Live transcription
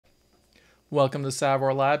Welcome to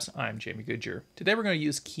Savoir Labs. I'm Jamie Goodyear. Today we're going to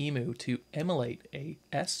use Qemu to emulate a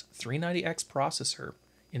S390x processor,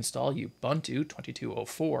 install Ubuntu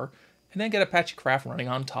 22.04, and then get Apache Karaf running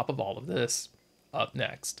on top of all of this. Up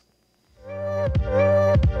next.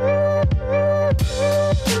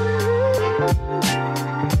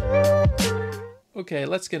 Okay,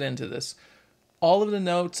 let's get into this. All of the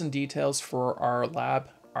notes and details for our lab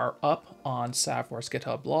are up on Savoire's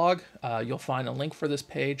GitHub blog. You'll find a link for this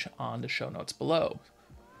page on the show notes below.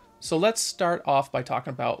 So let's start off by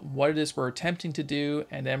talking about what it is we're attempting to do,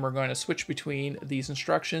 and then we're going to switch between these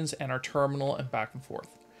instructions and our terminal and back and forth.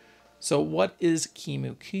 So what is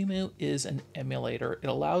Qemu? Qemu is an emulator. It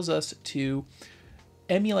allows us to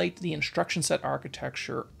emulate the instruction set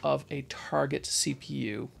architecture of a target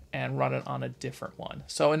CPU and run it on a different one.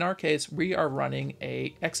 So in our case, we are running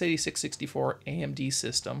a x86-64 AMD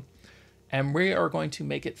system, and we are going to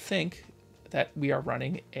make it think that we are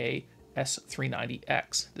running a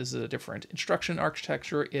S390X. This is a different instruction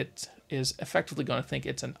architecture. It is effectively going to think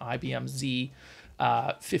it's an IBM Z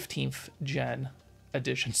 15th gen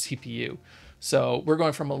edition CPU. So we're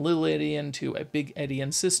going from a little endian to a big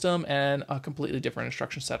endian system and a completely different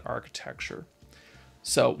instruction set architecture.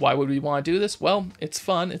 So why would we want to do this? Well, it's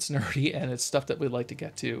fun, it's nerdy, and it's stuff that we'd like to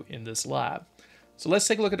get to in this lab. So let's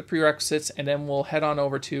take a look at the prerequisites, and then we'll head on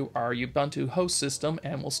over to our Ubuntu host system,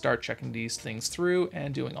 and we'll start checking these things through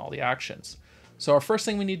and doing all the actions. So our first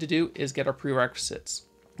thing we need to do is get our prerequisites.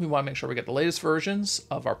 We want to make sure we get the latest versions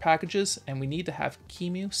of our packages, and we need to have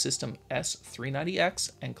Qemu system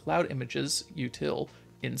S390x and Cloud Images util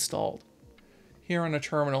installed. Here on a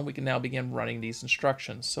terminal, we can now begin running these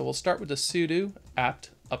instructions. So we'll start with the sudo apt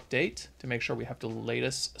update to make sure we have the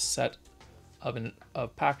latest set of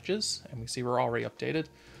packages, and we see we're already updated.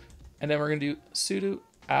 And then we're going to do sudo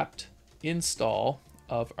apt install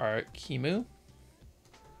of our Qemu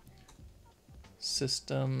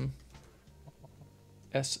system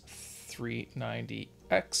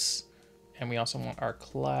S390x, and we also want our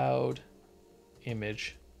cloud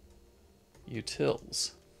image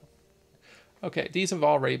utils. Okay, these have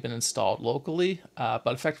already been installed locally, but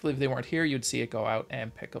effectively if they weren't here, you'd see it go out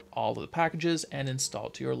and pick up all of the packages and install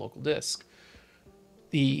it to your local disk.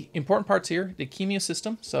 The important parts here, the Qemu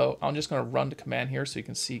system. So I'm just going to run the command here so you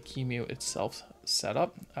can see Qemu itself set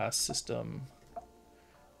up, system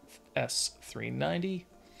S390.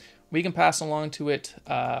 We can pass along to it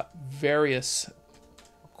various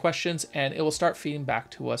questions, and it will start feeding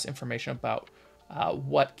back to us information about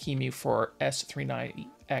what Qemu for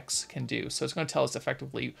S390x can do. So it's going to tell us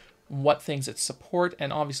effectively what things it support,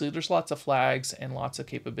 and obviously there's lots of flags and lots of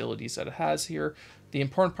capabilities that it has here. The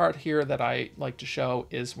important part here that I like to show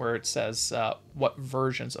is where it says what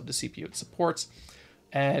versions of the CPU it supports.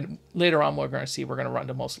 And later on, we're going to run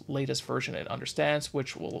the most latest version it understands,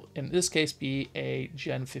 which will, in this case, be a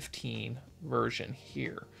Gen 15 version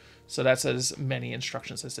here. So that's as many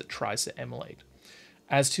instructions as it tries to emulate.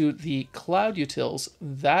 As to the cloud utils,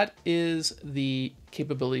 that is the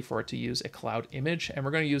capability for it to use a cloud image, and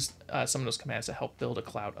we're going to use some of those commands to help build a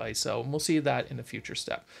cloud ISO, and we'll see that in a future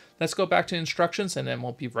step. Let's go back to instructions, and then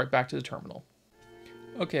we'll be right back to the terminal.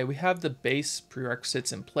 Okay, we have the base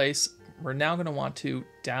prerequisites in place. We're now going to want to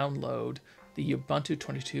download the Ubuntu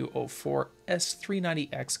 22.04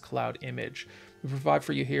 S390x cloud image. We provide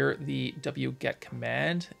for you here the wget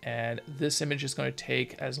command, and this image is going to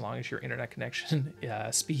take as long as your internet connection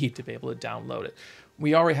speed to be able to download it.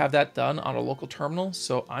 We already have that done on a local terminal,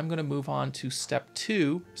 so I'm going to move on to step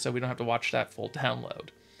 2 so we don't have to watch that full download.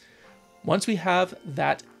 Once we have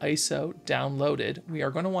that ISO downloaded, we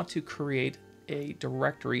are going to want to create a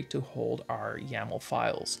directory to hold our YAML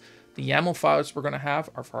files. The YAML files we're going to have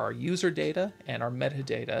are for our user data and our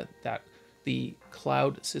metadata that the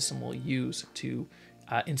cloud system will use to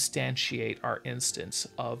instantiate our instance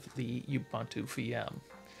of the Ubuntu VM.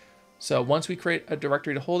 So once we create a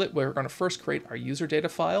directory to hold it, we're going to first create our user data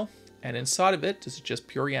file, and inside of it, this is just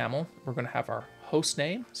pure YAML, we're going to have our host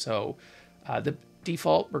name. So the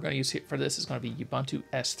default we're going to use for this is going to be Ubuntu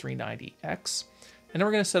S390X. And then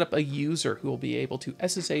we're going to set up a user who will be able to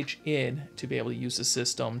SSH in to be able to use the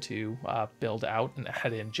system to build out and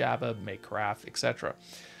add in Java, make Karaf, etc.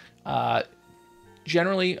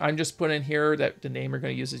 Generally, I'm just putting in here that the name we're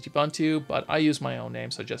going to use is Ubuntu, but I use my own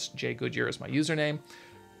name, so just J Goodyear is my username.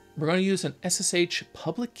 We're going to use an SSH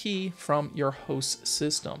public key from your host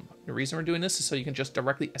system. The reason we're doing this is so you can just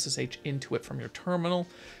directly SSH into it from your terminal.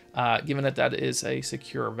 Given that that is a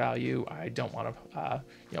secure value, I don't want to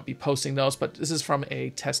be posting those, but this is from a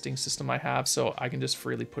testing system I have, so I can just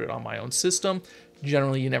freely put it on my own system.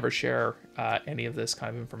 Generally, you never share any of this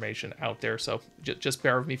kind of information out there, so just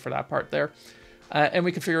bear with me for that part there. And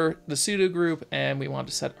we configure the sudo group, and we want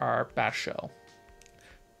to set our bash shell.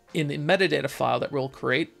 In the metadata file that we'll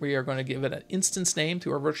create, we are going to give it an instance name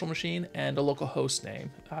to our virtual machine and a local host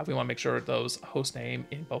name. We want to make sure those host name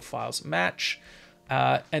in both files match.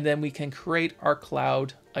 And then we can create our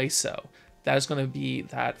cloud ISO. That is going to be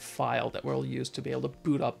that file that we'll use to be able to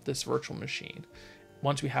boot up this virtual machine.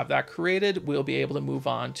 Once we have that created, we'll be able to move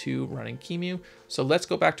on to running Qemu. So let's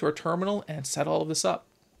go back to our terminal and set all of this up.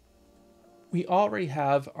 We already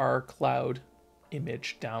have our cloud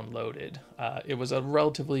image downloaded. It was a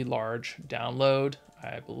relatively large download.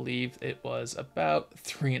 I believe it was about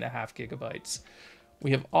 3.5 gigabytes.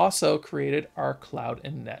 We have also created our Cloud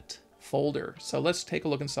Init folder. So let's take a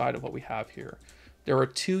look inside of what we have here. There are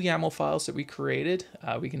 2 YAML files that we created.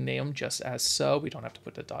 We can name them just as so. We don't have to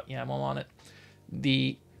put the .yaml on it.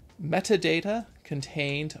 The metadata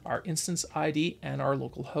contained our instance ID and our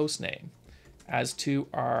local host name. As to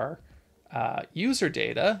our user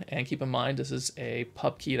data, and keep in mind this is a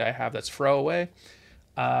pub key that I have that's throwaway.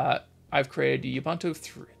 I've created the Ubuntu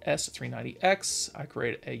s390x. I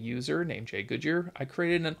created a user named Jay Goodyear. I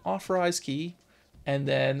created an authorized key, and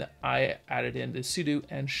then I added in the sudo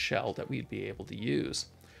and shell that we'd be able to use.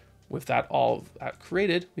 With that all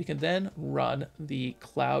created, we can then run the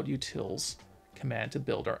cloud utils command to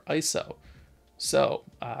build our ISO. So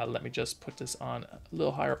let me just put this on a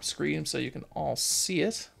little higher up screen so you can all see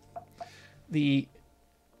it. The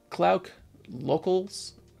cloud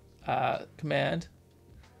locals command,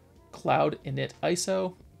 Cloud Init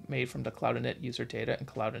ISO, made from the Cloud Init user data and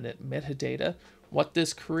Cloud Init metadata. What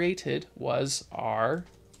this created was our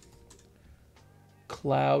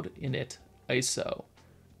Cloud Init ISO.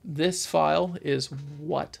 This file is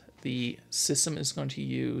what the system is going to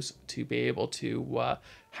use to be able to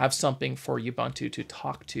have something for Ubuntu to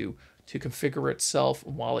talk to configure itself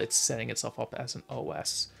while it's setting itself up as an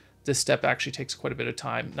OS. This step actually takes quite a bit of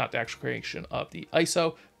time, not the actual creation of the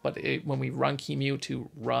ISO, but when we run Qemu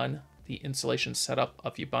to run the installation setup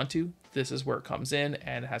of Ubuntu, this is where it comes in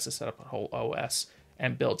and has to set up a whole OS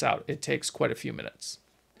and builds out. It takes quite a few minutes.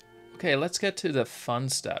 Okay, let's get to the fun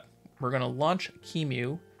step. We're going to launch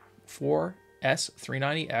Qemu for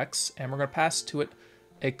s390x, and we're going to pass to it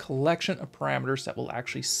a collection of parameters that will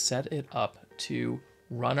actually set it up to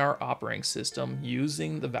run our operating system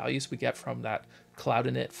using the values we get from that Cloud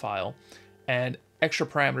Init file, and extra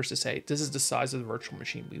parameters to say this is the size of the virtual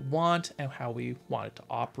machine we want and how we want it to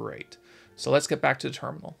operate. So let's get back to the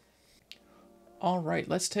terminal. All right,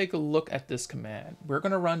 let's take a look at this command. We're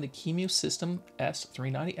going to run the Qemu system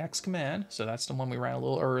s390x command. So that's the one we ran a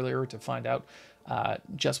little earlier to find out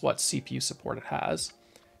just what CPU support it has.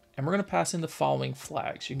 And we're going to pass in the following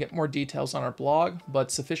flags. You can get more details on our blog,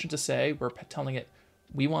 but sufficient to say we're telling it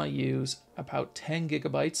we want to use about 10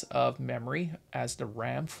 gigabytes of memory as the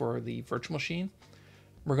RAM for the virtual machine.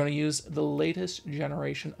 We're going to use the latest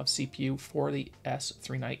generation of CPU for the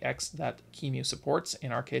s390x that Qemu supports.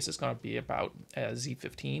 In our case, it's going to be about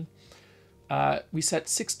Z15. We set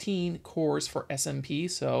 16 cores for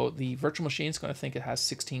SMP, so the virtual machine is going to think it has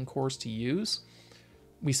 16 cores to use.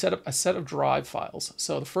 We set up a set of drive files.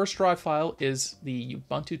 So the first drive file is the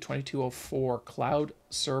Ubuntu 2204 cloud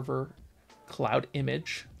server cloud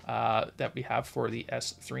image that we have for the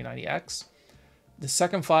s390x. The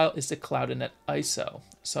second file is the Cloud Init ISO.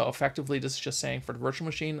 So effectively, this is just saying for the virtual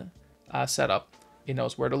machine setup, it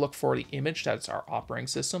knows where to look for the image. That's our operating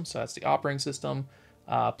system. So that's the operating system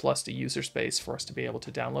plus the user space for us to be able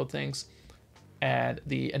to download things. And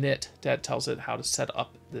the init that tells it how to set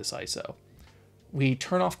up this ISO. We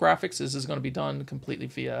turn off graphics. This is going to be done completely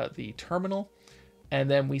via the terminal. And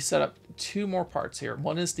then we set up 2 more parts here.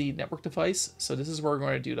 One is the network device. So this is where we're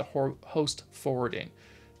going to do the host forwarding.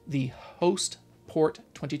 The host port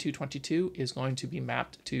 2222 is going to be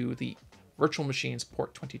mapped to the virtual machine's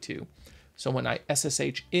port 22. So when I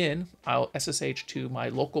SSH in, I'll SSH to my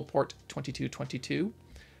local port 2222,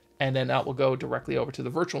 and then that will go directly over to the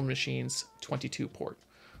virtual machine's 22 port.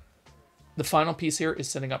 The final piece here is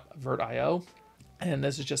setting up VirtIO. And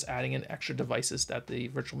this is just adding in extra devices that the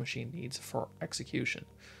virtual machine needs for execution.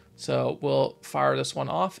 So we'll fire this one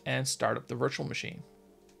off and start up the virtual machine.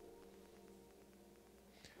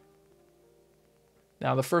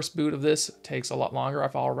 Now the first boot of this takes a lot longer.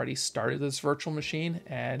 I've already started this virtual machine,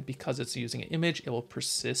 and because it's using an image, it will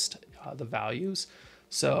persist the values.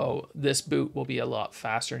 So this boot will be a lot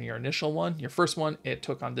faster than your initial one. Your first one, it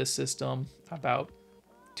took on this system about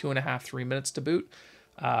 2.5 to 3 minutes to boot.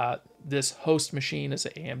 This host machine is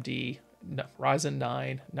an AMD Ryzen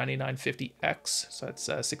 9 9950X, so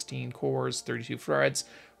that's 16 cores, 32 threads,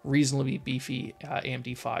 reasonably beefy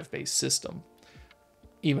AMD 5 based system.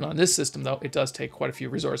 Even on this system, though, it does take quite a few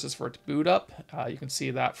resources for it to boot up. You can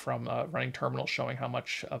see that from running terminal showing how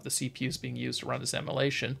much of the CPU is being used to run this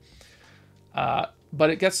emulation. But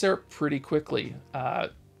it gets there pretty quickly.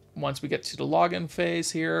 Once we get to the login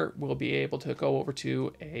phase here, we'll be able to go over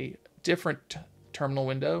to a different terminal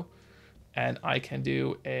window, and I can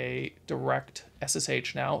do a direct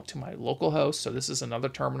SSH now to my local host. So this is another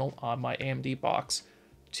terminal on my AMD box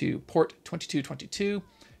to port 2222.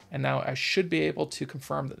 And now I should be able to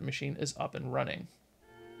confirm that the machine is up and running.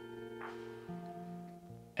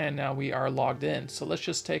 And now we are logged in. So let's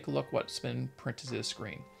just take a look what's been printed to the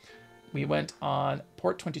screen. We went on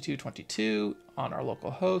port 2222 on our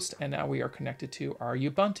local host, and now we are connected to our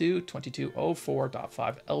Ubuntu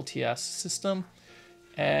 2204.5 LTS system.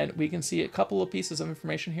 And we can see a couple of pieces of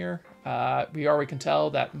information here. We already can tell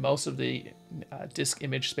that most of the disk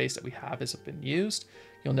image space that we have has been used.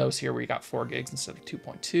 You'll notice here we got 4 gigs instead of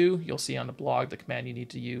 2.2. You'll see on the blog the command you need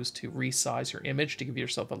to use to resize your image to give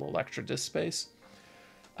yourself a little extra disk space.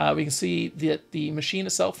 We can see that the machine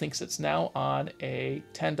itself thinks it's now on a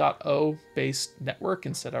 10.0 based network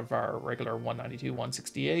instead of our regular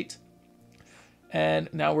 192.168. And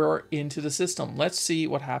now we're into the system. Let's see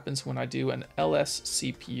what happens when I do an ls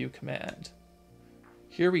cpu command.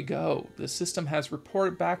 Here we go. The system has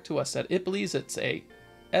reported back to us that it believes it's a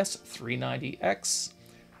s390x,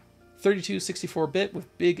 3264-bit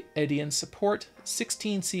with big endian support,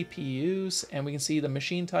 16 CPUs, and we can see the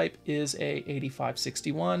machine type is a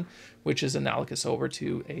 8561, which is analogous over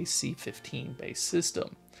to a C15 based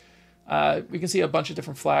system. We can see a bunch of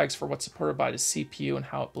different flags for what's supported by the CPU and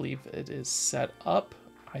how it believes it is set up.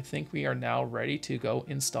 I think we are now ready to go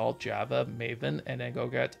install Java, Maven, and then go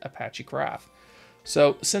get Apache Karaf.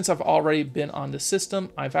 So since I've already been on the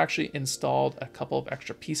system, I've actually installed a couple of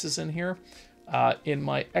extra pieces in here. In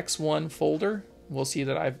my X1 folder, we'll see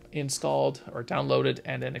that I've installed or downloaded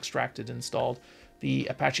and then extracted and installed the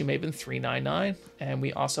Apache Maven 399, and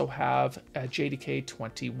we also have a JDK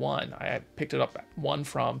 21. I picked it up, one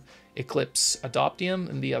from Eclipse Adoptium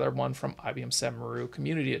and the other one from IBM Samaru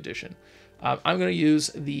Community Edition. I'm going to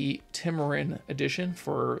use the Timurin edition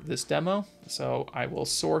for this demo, so I will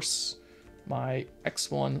source my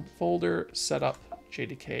X1 folder, set up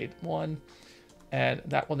JDK 1, and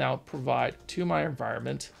that will now provide to my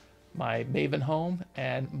environment my Maven home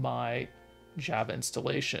and my Java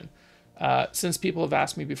installation. Since people have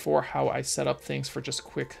asked me before how I set up things for just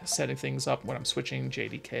quick setting things up when I'm switching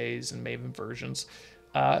JDKs and Maven versions,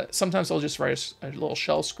 sometimes I'll just write a little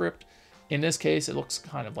shell script. In this case, it looks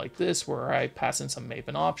kind of like this, where I pass in some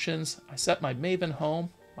Maven options. I set my Maven home,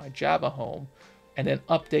 my Java home, and then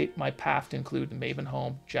update my path to include the Maven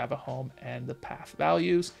home, Java home, and the path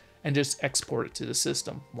values, and just export it to the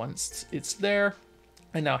system. Once it's there,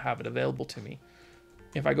 I now have it available to me.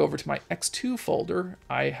 If I go over to my X2 folder,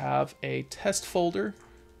 I have a test folder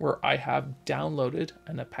where I have downloaded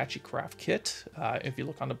an Apache Karaf kit. If you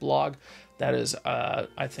look on the blog, that is,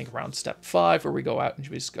 I think, around step 5, where we go out and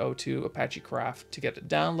just go to Apache Karaf to get it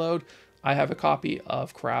download. I have a copy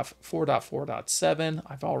of Karaf 4.4.7.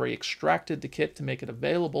 I've already extracted the kit to make it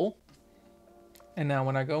available. And now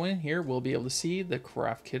when I go in here, we'll be able to see the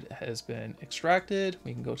Karaf kit has been extracted.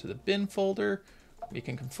 We can go to the bin folder. We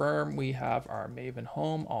can confirm we have our Maven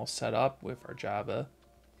home all set up with our Java.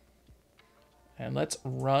 And let's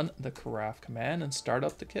run the Karaf command and start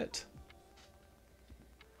up the kit.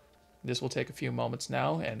 This will take a few moments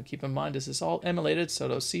now, and keep in mind this is all emulated, so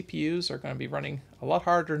those CPUs are going to be running a lot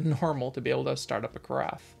harder than normal to be able to start up a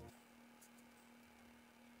Karaf.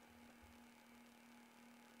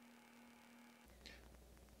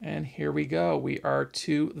 And here we go. We are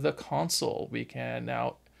to the console. We can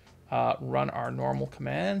now run our normal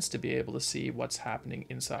commands to be able to see what's happening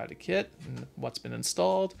inside the kit and what's been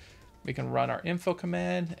installed. We can run our info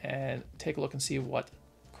command and take a look and see what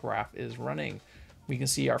Karaf is running. We can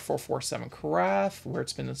see our 447 Karaf, where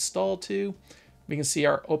it's been installed to. We can see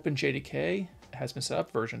our OpenJDK has been set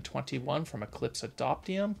up, version 21 from Eclipse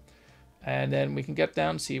Adoptium. And then we can get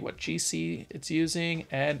down and see what GC it's using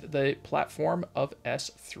and the platform of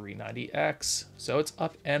S390x. So it's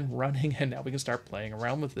up and running, and now we can start playing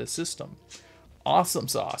around with this system. Awesome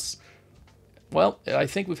sauce. Well, I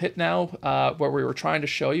think we've hit now where we were trying to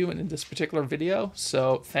show you in this particular video.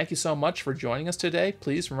 So thank you so much for joining us today.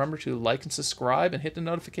 Please remember to like and subscribe and hit the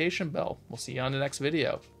notification bell. We'll see you on the next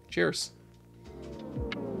video. Cheers.